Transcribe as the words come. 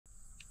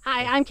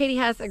Hi, I'm Katie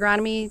Hess,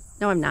 agronomy.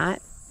 No, I'm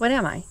not. What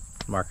am I?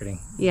 Marketing.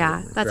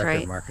 Yeah, that's Director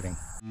right. of marketing.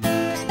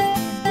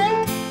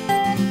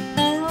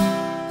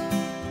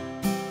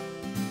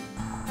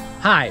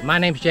 Hi, my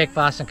name's Jake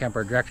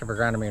Fostenkemper, Director of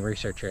Agronomy and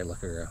Research here at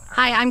Liqui-Grow.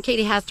 Hi, I'm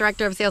Katie Hess,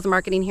 Director of Sales and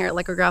Marketing here at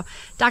Liqui-Grow.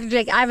 Dr.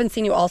 Jake, I haven't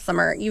seen you all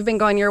summer. You've been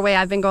going your way,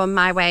 I've been going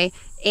my way,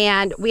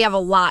 and we have a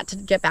lot to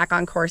get back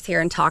on course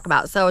here and talk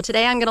about. So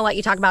today I'm going to let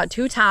you talk about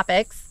two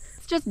topics.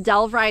 Let's just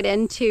delve right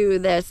into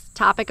this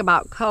topic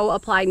about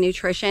co-applied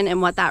nutrition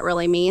and what that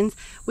really means.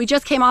 We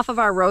just came off of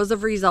our Rows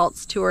of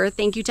Results tour.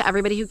 Thank you to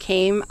everybody who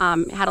came.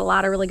 Had a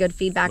lot of really good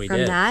feedback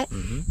from that.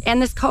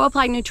 And this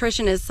co-applied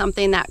nutrition is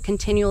something that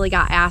continually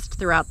got asked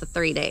throughout the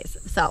 3 days.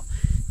 So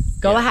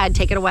go ahead,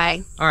 take it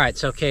away. All right,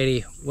 so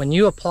Katie, when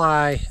you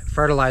apply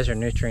fertilizer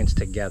nutrients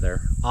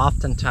together,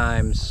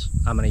 oftentimes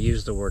I'm going to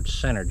use the word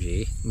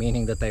synergy,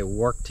 meaning that they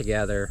work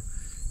together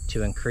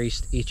to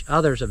increase each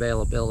other's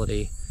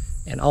availability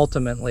and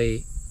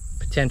ultimately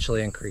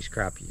potentially increase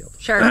crop yield.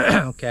 Sure.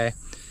 Okay.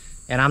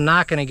 And I'm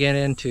not going to get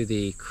into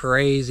the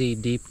crazy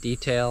deep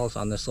details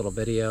on this little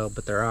video,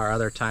 but there are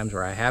other times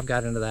where I have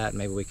got into that, and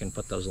maybe we can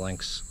put those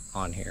links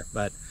on here.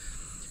 But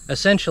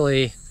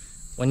essentially,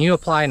 when you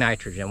apply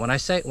nitrogen, when I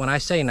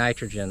say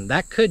nitrogen,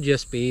 that could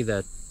just be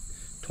the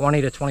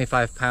 20 to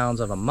 25 pounds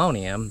of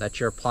ammonium that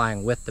you're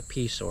applying with the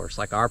P source.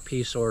 Like our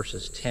P source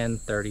is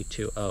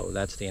 10-30-2-0.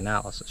 That's the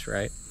analysis,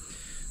 right?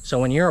 So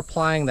when you're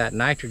applying that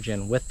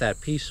nitrogen with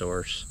that P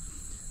source,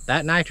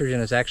 that nitrogen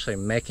is actually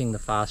making the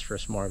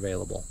phosphorus more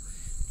available.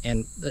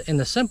 And in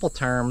the simple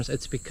terms,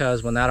 it's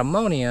because when that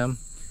ammonium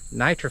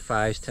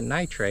nitrifies to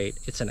nitrate,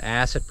 it's an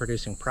acid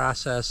producing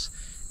process,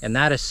 and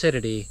that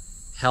acidity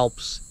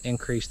helps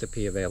increase the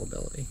P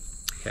availability.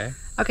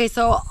 Okay,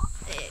 so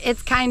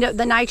it's kind of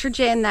the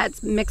nitrogen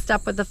that's mixed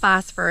up with the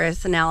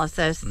phosphorus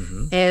analysis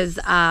is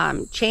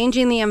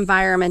changing the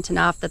environment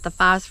enough that the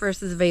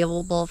phosphorus is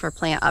available for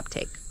plant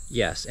uptake.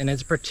 Yes, and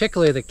it's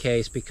particularly the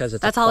case because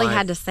it's That's all he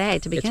had to say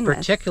to begin with.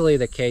 It's particularly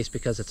the case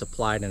because it's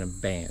applied in a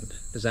band.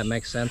 Does that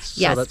make sense?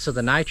 Yes. So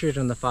the nitrogen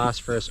and the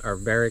phosphorus are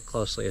very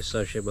closely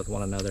associated with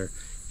one another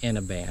in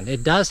a band.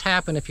 It does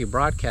happen if you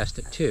broadcast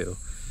it too,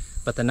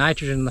 but the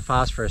nitrogen and the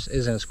phosphorus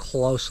isn't as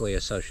closely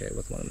associated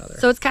with one another.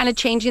 So it's kind of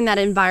changing that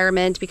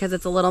environment because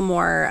it's a little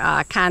more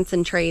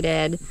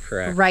concentrated.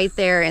 Correct. Right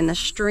there in the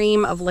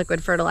stream of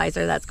liquid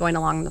fertilizer that's going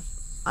along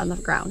on the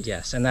ground.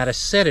 Yes, and that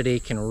acidity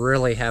can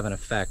really have an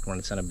effect when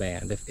it's in a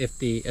band. If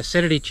the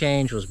acidity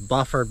change was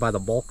buffered by the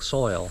bulk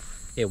soil,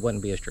 it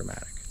wouldn't be as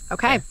dramatic.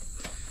 Okay.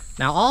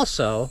 Now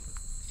also,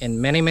 in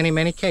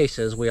many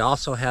cases, we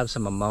also have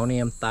some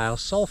ammonium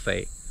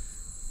thiosulfate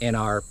in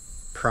our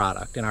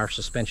product, in our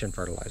suspension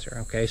fertilizer.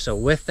 Okay, so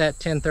with that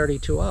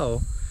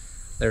 10-30-2-0,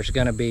 there's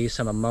going to be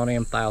some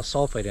ammonium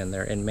thiosulfate in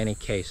there in many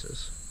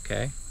cases.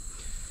 Okay,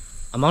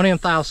 ammonium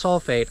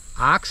thiosulfate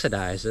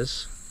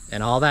oxidizes,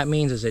 and all that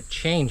means is it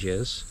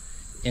changes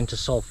into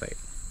sulfate.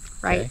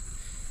 Right. Okay?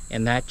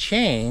 And that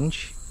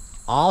change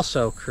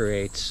also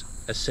creates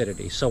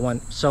acidity. So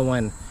when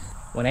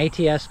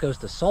ATS goes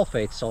to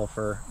sulfate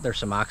sulfur, there's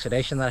some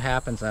oxidation that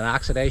happens. And that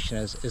oxidation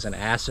is an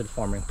acid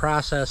forming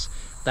process.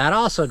 That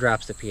also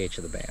drops the pH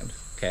of the band.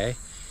 Okay.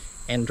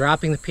 And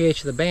dropping the pH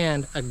of the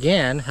band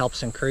again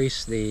helps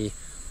increase the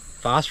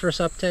phosphorus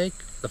uptake,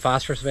 the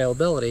phosphorus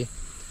availability,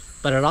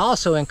 but it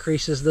also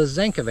increases the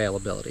zinc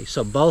availability.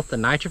 So both the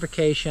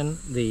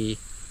nitrification, the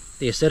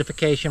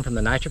acidification from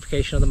the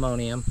nitrification of the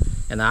ammonium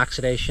and the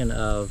oxidation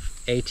of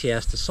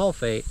ATS to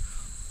sulfate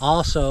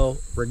also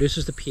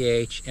reduces the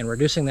pH, and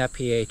reducing that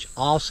pH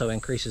also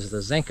increases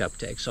the zinc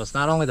uptake. So it's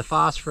not only the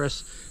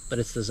phosphorus, but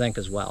it's the zinc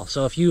as well.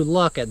 So if you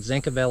look at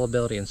zinc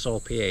availability and soil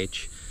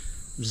pH,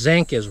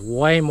 zinc is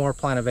way more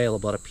plant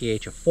available at a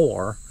pH of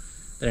 4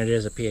 than it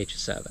is a pH of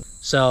 7.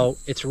 So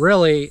it's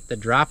really the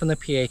drop in the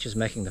pH is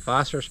making the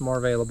phosphorus more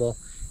available,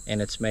 and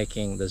it's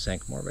making the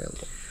zinc more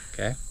available.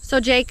 Okay.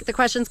 So Jake, the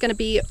question's going to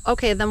be,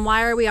 okay, then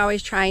why are we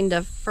always trying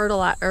to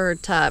fertilize or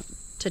to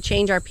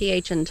change our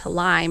pH and to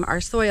lime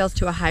our soils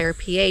to a higher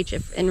pH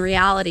if in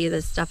reality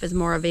this stuff is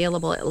more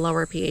available at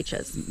lower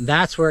pHs?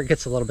 That's where it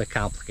gets a little bit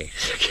complicated.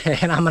 Okay,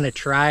 and I'm going to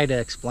try to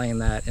explain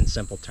that in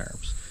simple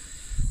terms.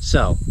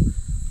 So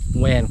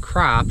when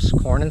crops,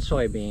 corn and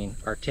soybean,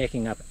 are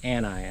taking up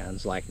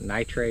anions like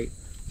nitrate,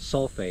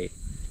 sulfate,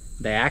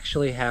 they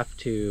actually have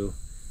to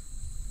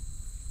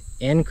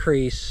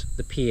increase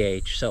the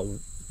pH, so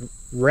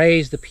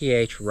raise the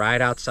pH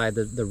right outside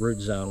the root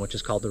zone, which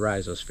is called the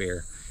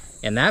rhizosphere.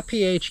 And that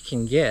pH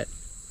can get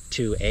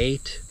to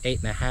 8,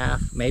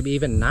 8.5, maybe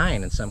even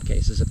 9 in some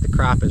cases if the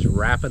crop is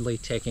rapidly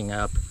taking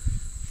up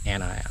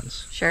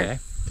anions. Sure. Okay?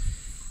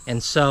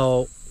 And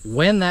so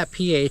when that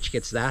pH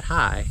gets that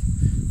high,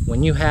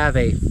 when you have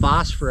a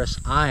phosphorus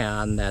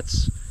ion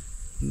that's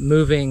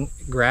moving,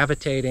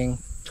 gravitating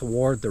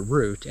toward the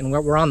root, and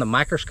we're on the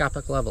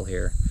microscopic level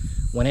here,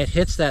 when it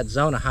hits that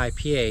zone of high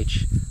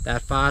pH,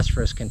 that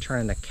phosphorus can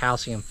turn into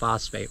calcium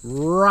phosphate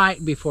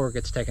right before it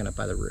gets taken up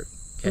by the root,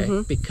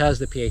 okay? Because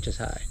the pH is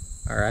high,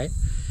 all right?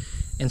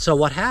 And so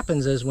what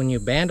happens is when you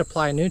band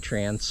apply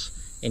nutrients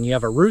and you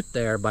have a root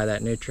there by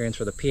that nutrients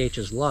where the pH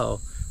is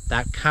low,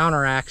 that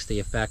counteracts the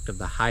effect of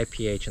the high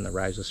pH in the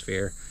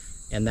rhizosphere,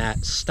 and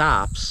that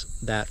stops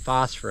that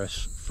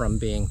phosphorus from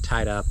being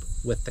tied up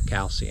with the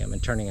calcium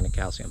and turning into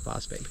calcium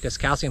phosphate, because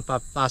calcium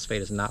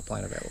phosphate is not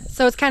plant available.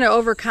 So it's kind of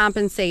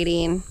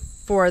overcompensating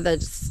for the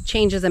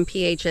changes in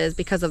pHs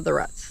because of the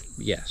roots.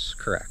 Yes,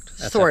 correct.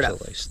 That's sort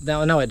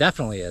absolutely. No, it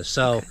definitely is.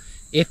 So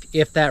okay.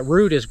 if that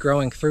root is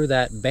growing through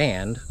that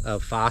band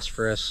of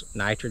phosphorus,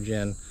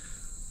 nitrogen,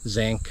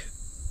 zinc,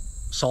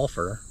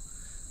 sulfur,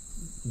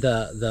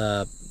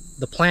 the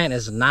plant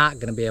is not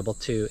going to be able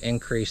to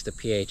increase the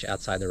pH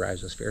outside the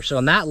rhizosphere. So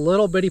in that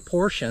little bitty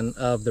portion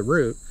of the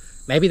root,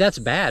 maybe that's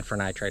bad for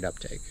nitrate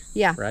uptake.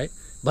 Yeah. Right?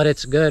 But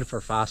it's good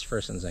for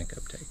phosphorus and zinc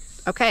uptake.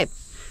 Okay.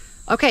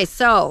 Okay,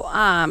 so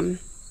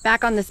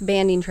back on this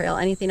banding trail,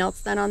 anything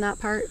else then on that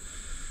part?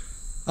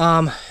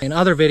 In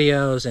other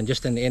videos and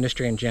just in the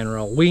industry in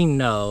general, we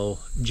know,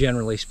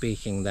 generally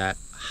speaking, that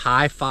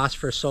high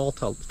phosphorus soil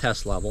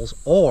test levels,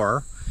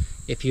 or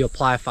if you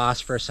apply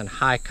phosphorus in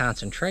high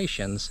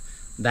concentrations,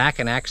 that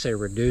can actually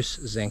reduce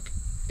zinc.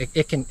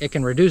 It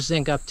can reduce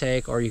zinc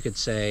uptake, or you could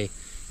say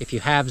if you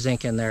have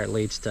zinc in there, it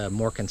leads to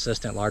more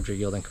consistent, larger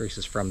yield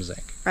increases from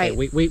zinc. Right.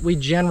 Okay, we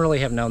generally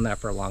have known that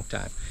for a long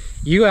time.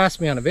 You asked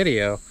me on a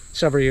video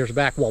several years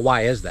back, well,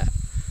 why is that?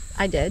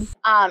 I did.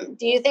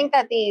 Do you think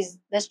that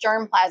this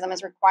germplasm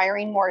is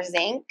requiring more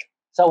zinc?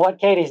 So what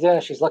Katie's doing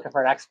is she's looking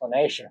for an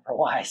explanation for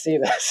why I see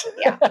this.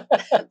 Yeah,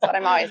 that's what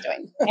I'm always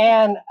doing.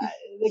 And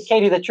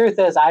Katie, the truth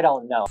is, I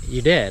don't know.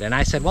 You did, and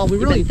I said, well, we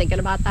You've really been thinking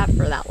about that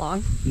for that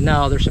long?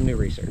 No, there's some new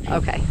research.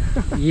 Okay.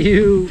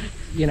 you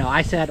know,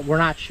 I said we're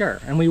not sure,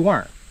 and we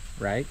weren't,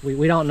 right?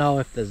 We don't know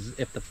if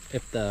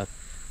the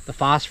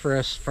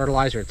phosphorus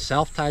fertilizer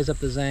itself ties up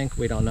the zinc.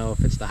 We don't know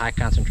if it's the high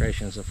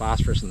concentrations of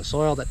phosphorus in the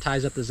soil that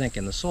ties up the zinc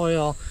in the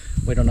soil.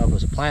 We don't know if it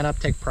was a plant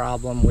uptake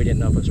problem. We didn't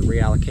know if it was a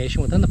reallocation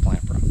within the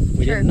plant problem.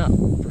 We didn't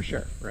know for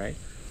sure, right?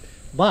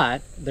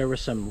 But there was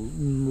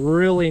some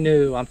really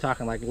new, I'm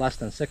talking like less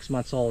than 6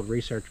 months old,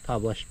 research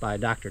published by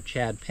Dr.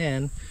 Chad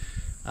Penn.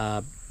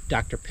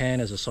 Dr. Penn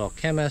is a soil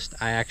chemist.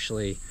 I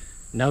actually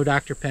know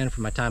Dr. Penn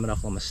from my time at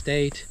Oklahoma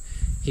State.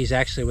 He's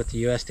actually with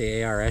the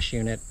USDA ARS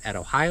unit at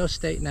Ohio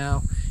State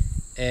now.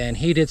 And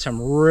he did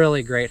some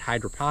really great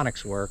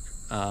hydroponics work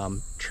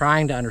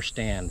trying to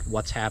understand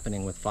what's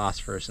happening with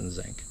phosphorus and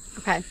zinc.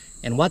 Okay.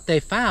 And what they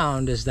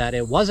found is that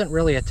it wasn't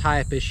really a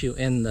tie-up issue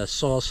in the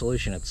soil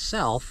solution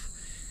itself.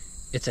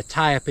 It's a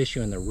tie-up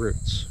issue in the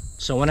roots.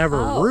 So whenever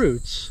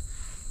roots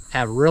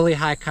have really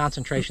high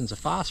concentrations of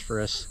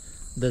phosphorus,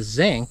 the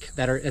zinc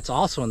it's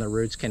also in the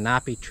roots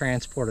cannot be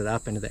transported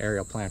up into the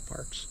aerial plant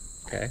parts.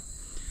 Okay.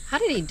 How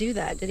did he do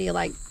that? Did he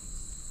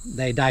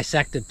They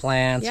dissected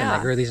plants and Yeah.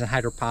 they grew these in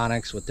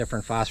hydroponics with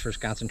different phosphorus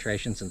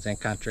concentrations and zinc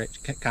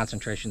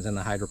concentrations in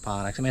the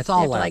hydroponics. I mean, it's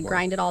all have to lab work.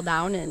 grind it all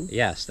down and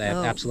Yes, they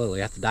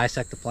absolutely have to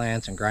dissect the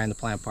plants and grind the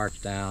plant parts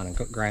down and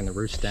grind the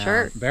roots down.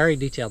 Sure. Very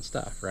detailed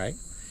stuff, right?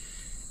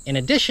 In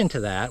addition to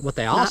that, what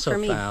they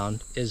also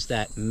found is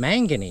that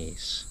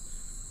manganese,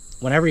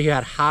 whenever you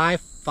had high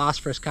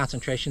phosphorus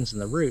concentrations in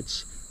the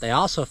roots, they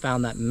also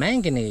found that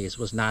manganese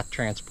was not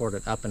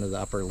transported up into the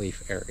upper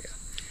leaf area.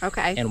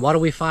 Okay. And what do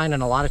we find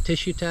in a lot of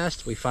tissue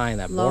tests? We find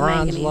that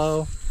boron's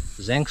low,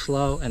 zinc's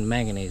low, and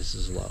manganese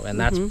is low, and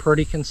that's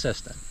pretty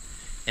consistent.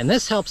 And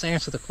this helps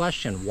answer the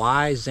question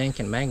why zinc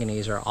and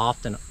manganese are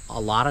often a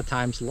lot of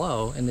times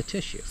low in the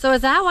tissue. So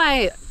is that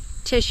why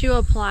tissue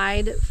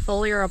applied,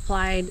 foliar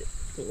applied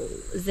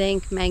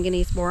zinc,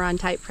 manganese, boron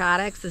type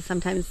products is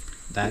sometimes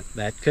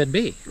that could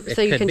be.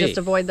 So you can just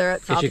avoid the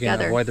roots altogether. You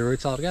can avoid the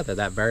roots altogether.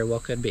 That very well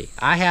could be.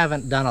 I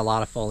haven't done a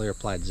lot of foliar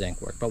applied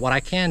zinc work, but what I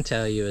can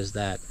tell you is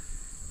that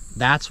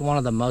that's one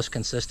of the most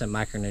consistent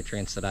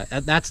micronutrients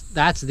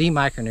that's the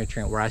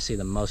micronutrient where I see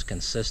the most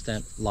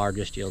consistent,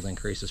 largest yield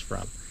increases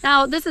from.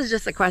 Now, this is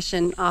just a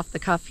question off the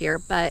cuff here,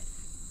 but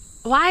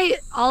why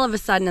all of a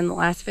sudden in the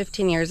last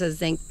 15 years is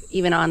zinc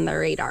even on the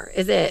radar?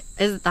 Is it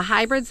the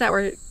hybrids that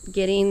we're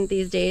getting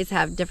these days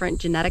have different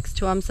genetics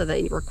to them so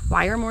they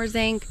require more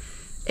zinc?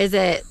 Is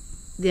it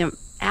the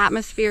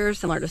atmosphere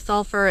similar to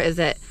sulfur? Is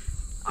it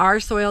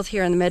our soils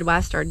here in the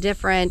Midwest are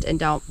different and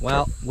don't?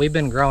 Well, we've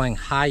been growing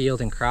high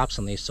yielding crops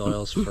on these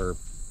soils for,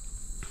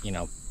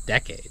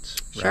 decades,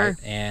 Sure. Right?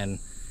 And,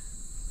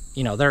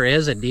 there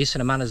is a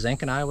decent amount of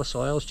zinc in Iowa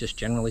soils, just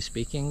generally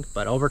speaking,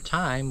 but over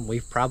time,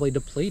 we've probably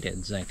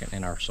depleted zinc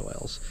in our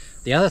soils.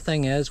 The other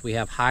thing is we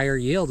have higher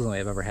yields than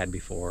we've ever had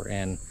before,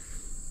 and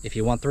if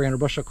you want 300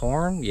 bushel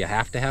corn, you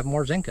have to have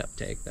more zinc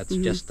uptake. That's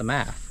just the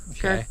math, okay?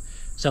 Sure.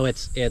 So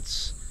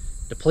it's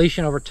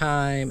depletion over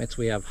time,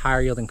 we have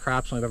higher yielding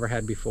crops than we've ever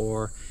had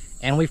before,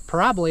 and we've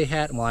probably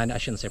had, well, I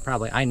shouldn't say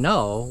probably, I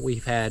know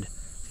we've had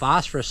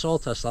phosphorus soil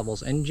test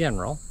levels in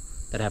general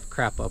that have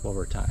crept up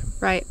over time.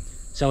 Right.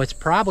 So it's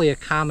probably a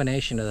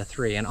combination of the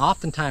three, and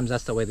oftentimes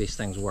that's the way these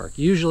things work.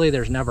 Usually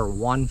there's never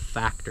one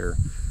factor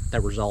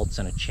that results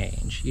in a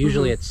change.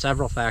 Usually it's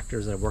several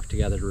factors that work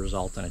together to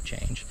result in a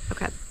change.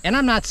 Okay. And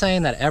I'm not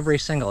saying that every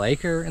single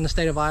acre in the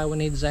state of Iowa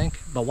needs zinc,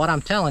 but what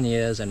I'm telling you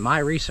is in my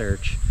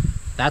research,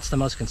 that's the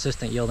most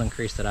consistent yield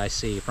increase that I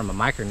see from a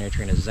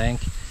micronutrient is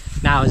zinc.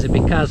 Now, is it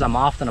because I'm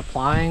often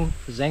applying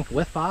zinc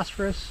with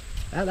phosphorus?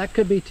 That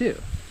could be too.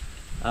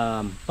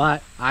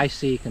 But I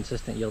see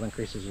consistent yield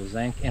increases with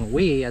zinc, and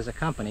we as a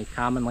company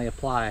commonly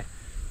apply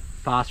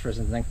phosphorus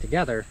and zinc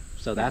together.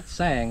 So that's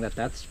saying that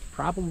that's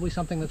probably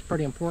something that's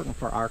pretty important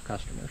for our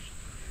customers.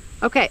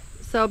 Okay,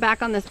 so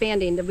back on this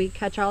banding, did we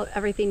catch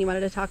everything you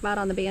wanted to talk about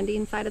on the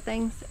banding side of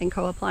things and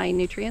co-applying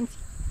nutrients?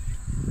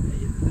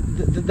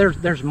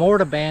 There's more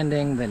to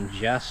banding than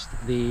just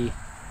these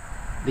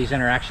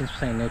interactions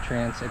between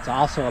nutrients. It's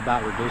also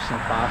about reducing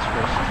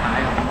phosphorus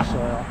tie-up in the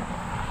soil.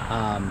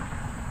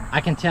 I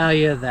can tell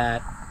you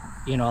that,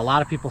 you know, a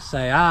lot of people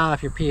say,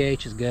 if your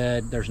pH is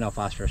good, there's no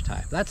phosphorus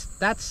tie-up.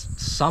 That's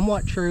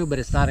somewhat true, but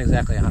it's not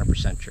exactly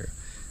 100% true.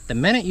 The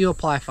minute you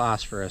apply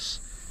phosphorus,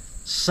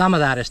 some of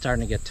that is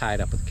starting to get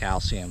tied up with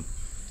calcium,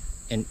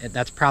 and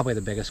that's probably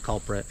the biggest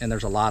culprit, and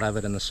there's a lot of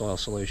it in the soil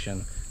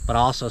solution, but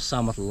also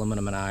some with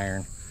aluminum and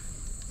iron.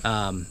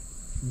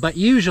 But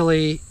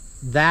usually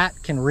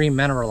that can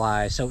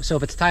remineralize. So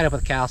if it's tied up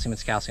with calcium,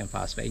 it's calcium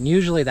phosphate, and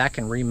usually that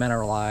can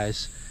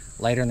remineralize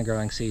later in the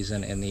growing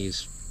season in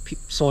these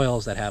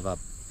soils that have a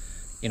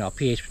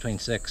pH between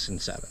 6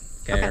 and 7.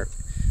 Okay.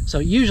 So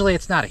usually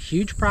it's not a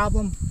huge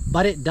problem,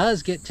 but it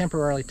does get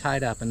temporarily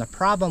tied up. And the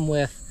problem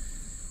with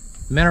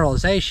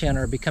mineralization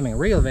or becoming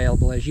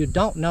reavailable is you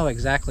don't know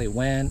exactly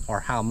when or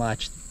how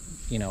much,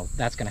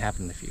 that's going to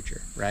happen in the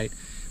future, right?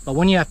 But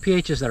when you have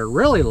pHs that are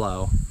really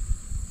low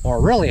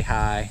or really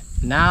high,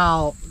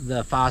 now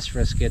the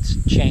phosphorus gets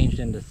changed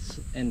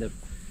into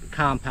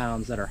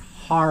compounds that are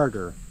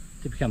harder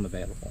to become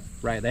available,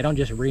 right? They don't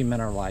just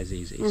remineralize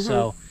easy. Mm-hmm.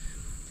 So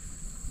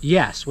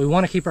yes, we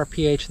want to keep our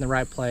pH in the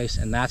right place,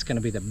 and that's going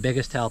to be the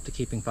biggest help to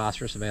keeping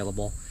phosphorus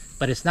available,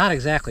 but it's not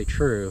exactly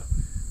true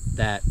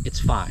that it's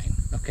fine,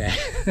 okay?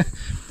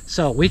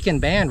 So we can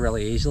band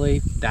really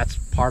easily. That's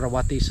part of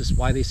why these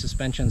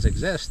suspensions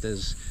exist,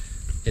 is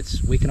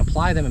we can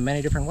apply them in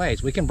many different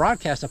ways. We can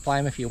broadcast apply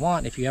them if you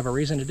want, if you have a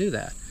reason to do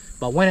that.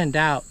 But when in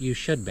doubt, you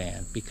should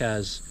band,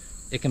 because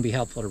it can be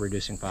helpful to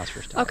reducing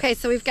phosphorus tie-up. Okay,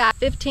 so we've got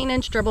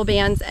 15-inch dribble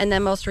bands, and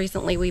then most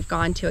recently we've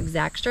gone to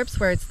exact strips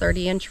where it's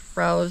 30-inch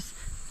rows,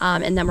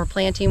 and then we're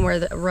planting where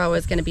the row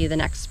is going to be the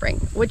next spring,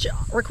 which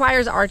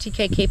requires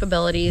RTK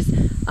capabilities.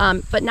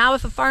 But now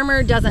if a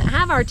farmer doesn't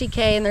have RTK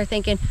and they're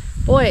thinking,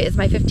 boy, is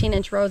my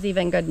 15-inch rows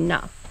even good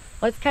enough?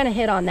 Let's kind of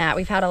hit on that.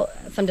 We've had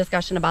some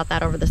discussion about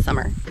that over the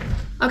summer.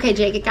 Okay,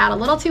 Jake, it got a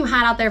little too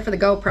hot out there for the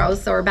GoPros,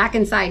 so we're back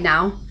inside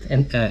now.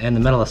 In the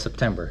middle of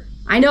September.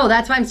 I know,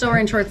 that's why I'm still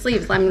wearing short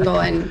sleeves. I'm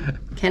going,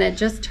 can it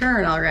just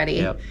turn already?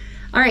 Yep.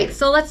 All right,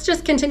 so let's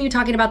just continue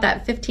talking about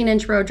that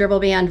 15-inch row dribble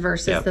band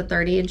versus the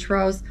 30-inch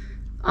rows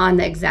on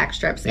the exact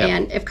strips,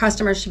 and if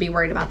customers should be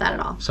worried about that at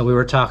all. So we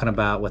were talking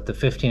about with the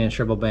 15-inch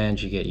dribble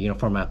bands, you get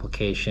uniform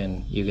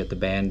application, you get the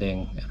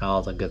banding, and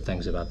all the good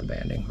things about the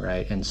banding,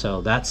 right? And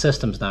so that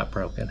system's not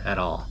broken at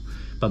all.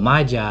 But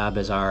my job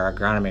as our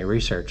agronomy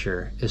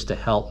researcher is to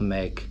help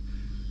make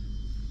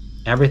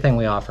everything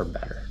we offer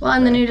better. Well,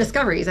 and the new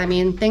discoveries. I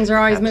mean, things are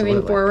always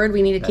moving forward.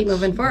 We need to keep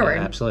moving forward.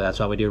 Yeah, absolutely. That's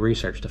why we do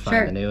research, to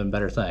find the new and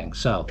better things.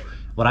 So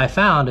what I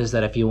found is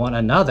that if you want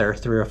another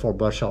 3 or 4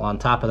 bushel on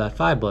top of that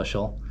 5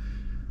 bushel,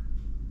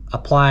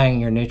 applying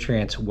your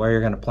nutrients where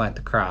you're going to plant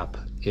the crop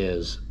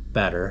is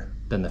better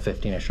than the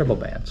 15-inch dribble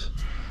bands.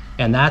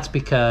 And that's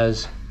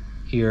because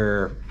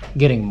you're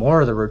getting more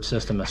of the root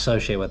system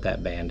associated with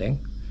that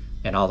banding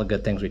and all the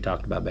good things we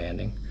talked about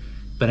banding.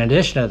 But in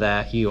addition to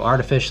that, you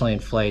artificially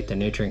inflate the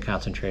nutrient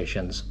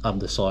concentrations of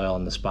the soil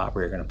in the spot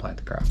where you're going to plant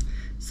the crop.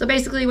 So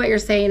basically what you're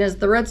saying is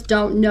the roots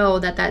don't know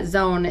that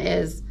zone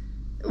is,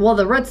 well,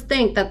 the roots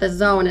think that the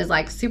zone is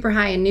like super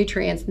high in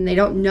nutrients, and they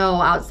don't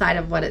know outside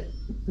of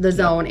the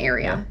zone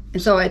area. Yep.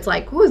 And so it's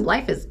like, ooh,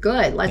 life is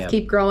good. Let's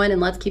keep growing,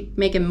 and let's keep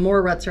making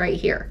more roots right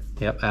here.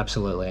 Yep,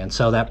 absolutely. And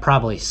so that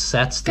probably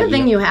sets the good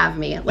thing you have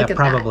me. Look at that. That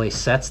probably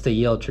sets the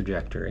yield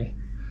trajectory.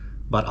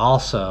 But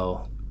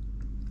also,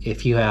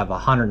 if you have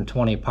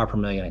 120 part per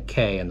million of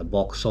K in the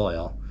bulk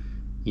soil,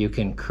 you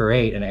can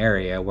create an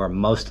area where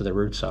most of the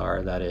roots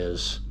are that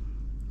is,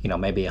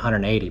 maybe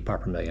 180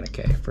 part per million of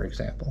K, for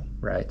example,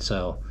 right?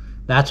 So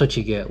that's what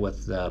you get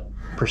with the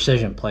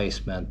precision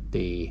placement,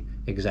 the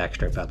exact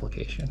strip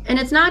application. And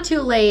it's not too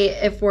late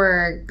if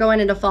we're going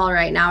into fall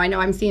right now. I know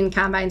I'm seeing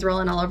combines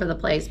rolling all over the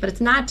place, but it's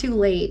not too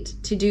late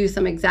to do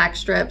some exact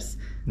strips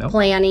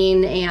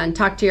planning and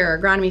talk to your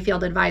agronomy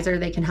field advisor.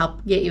 They can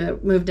help get you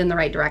moved in the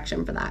right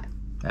direction for that.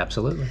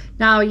 Absolutely.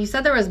 Now, you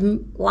said there was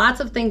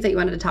lots of things that you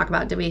wanted to talk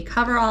about. Did we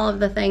cover all of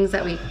the things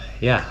that we...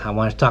 Yeah, I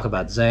wanted to talk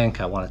about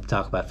zinc. I wanted to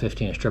talk about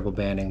 15-inch dribble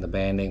banding,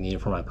 the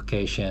uniform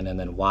application, and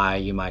then why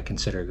you might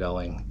consider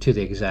going to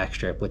the exact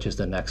strip, which is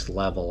the next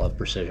level of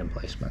precision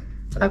placement.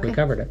 I think we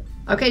covered it.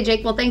 Okay,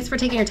 Jake. Well, thanks for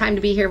taking your time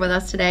to be here with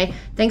us today.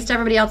 Thanks to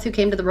everybody else who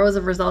came to the Rows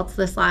of Results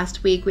this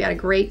last week. We had a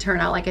great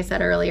turnout, like I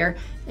said earlier.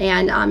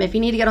 And if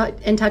you need to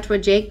get in touch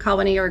with Jake, call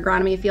one of your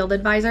agronomy field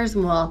advisors,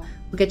 and we'll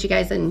get you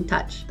guys in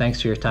touch.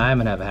 Thanks for your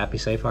time, and have a happy,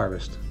 safe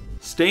harvest.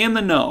 Stay in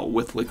the know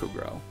with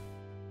Liqui-Grow.